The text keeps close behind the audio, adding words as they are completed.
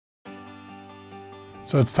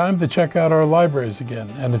So it's time to check out our libraries again,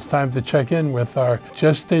 and it's time to check in with our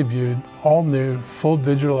just debuted, all-new, full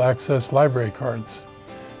digital access library cards.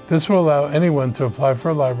 This will allow anyone to apply for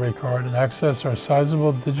a library card and access our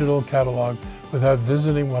sizable digital catalog without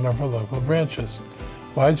visiting one of our local branches.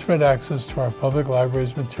 Widespread access to our public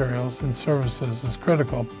library's materials and services is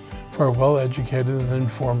critical for a well-educated and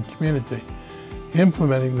informed community.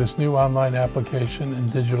 Implementing this new online application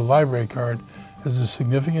and digital library card is a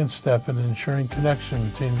significant step in ensuring connection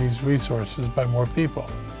between these resources by more people.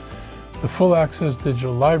 The full access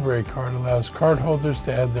digital library card allows cardholders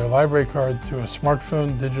to add their library card to a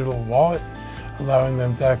smartphone digital wallet, allowing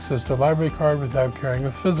them to access their library card without carrying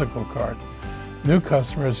a physical card. New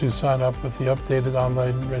customers who sign up with the updated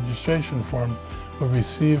online registration form will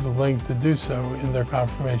receive a link to do so in their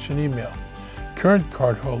confirmation email. Current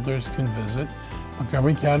cardholders can visit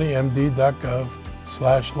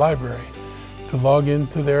montgomerycountymd.gov/library to log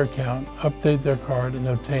into their account, update their card, and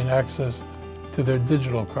obtain access to their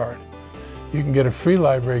digital card. You can get a free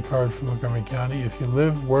library card from Montgomery County if you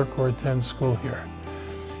live, work, or attend school here.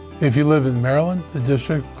 If you live in Maryland, the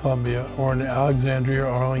District of Columbia, or in Alexandria,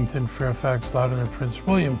 Arlington, Fairfax, Loudoun, and Prince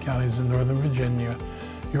William counties in Northern Virginia,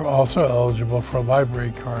 you're also eligible for a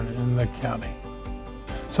library card in the county.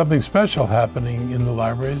 Something special happening in the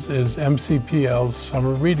libraries is MCPL's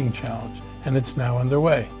Summer Reading Challenge, and it's now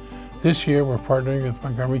underway. This year, we're partnering with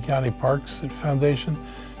Montgomery County Parks Foundation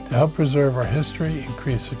to help preserve our history,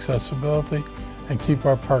 increase accessibility, and keep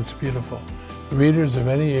our parks beautiful. Readers of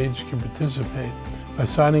any age can participate by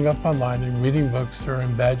signing up online and reading books to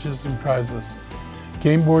earn badges and prizes.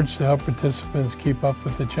 Game boards to help participants keep up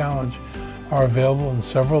with the challenge are available in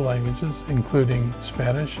several languages, including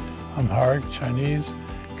Spanish, Amharic, Chinese,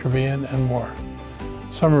 Korean, and more.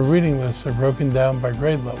 Summer reading lists are broken down by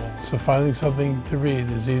grade level, so finding something to read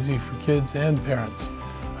is easy for kids and parents.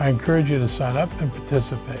 I encourage you to sign up and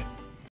participate.